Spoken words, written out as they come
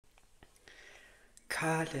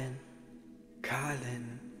Colin,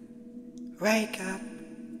 Colin, wake up!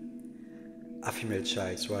 A female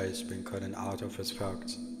child's voice brings Colin out of his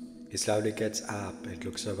thoughts. He slowly gets up and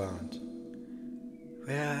looks around.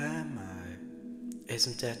 Where am I?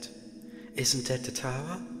 Isn't that the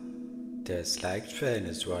tower? There's a slight thrill in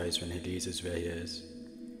his voice when he realizes where he is.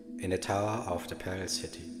 In the tower of the Pearl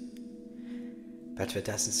City. But there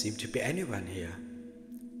doesn't seem to be anyone here.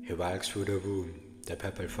 He walks through the room. The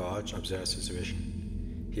purple forge observes his vision.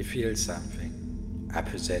 He feels something. A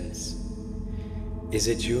presence. Is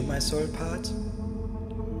it you, my soul part?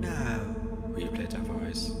 No, replied a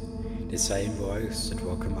voice. The same voice that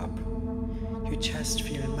woke him up. You just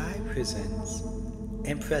feel my presence.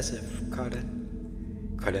 Impressive,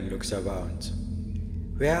 Colin. Colin looks around.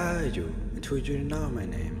 Where are you, and who do you know my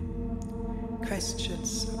name?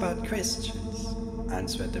 Questions about questions,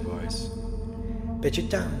 answered the voice. But you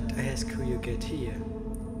don't ask who you get here.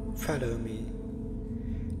 Follow me.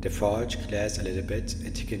 The forge glares a little bit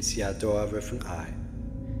and you can see a door with an eye.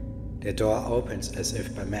 The door opens as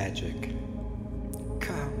if by magic.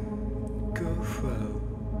 Come, go through.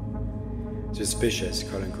 Suspicious,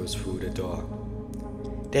 Colin goes through the door.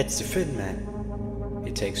 That's the Thin Man.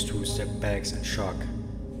 He takes 2 steps back in shock,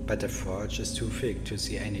 but the forge is too thick to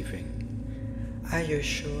see anything. Are you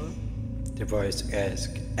sure? The voice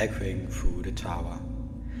asks, echoing through the tower.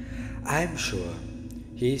 I'm sure.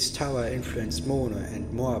 His tower influenced Mono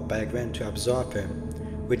and more back then to absorb him,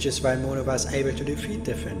 which is why Mono was able to defeat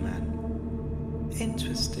the Thin Man.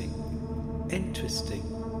 Interesting.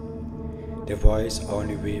 The voice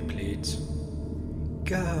only repeats,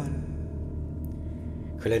 Go on.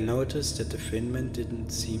 Colin noticed that the Thin Man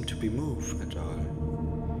didn't seem to be moved at all.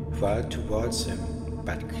 He walked towards him,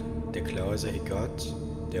 but the closer he got,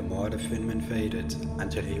 the more the Thin Man faded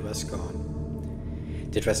until he was gone.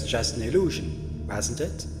 That was just an illusion, wasn't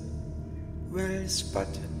it? Well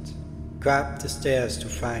spotted. Go up the stairs to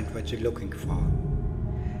find what you're looking for.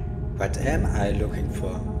 What am I looking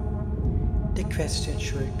for? The question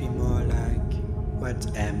should be more like, what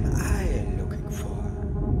am I looking for?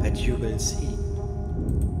 But you will see.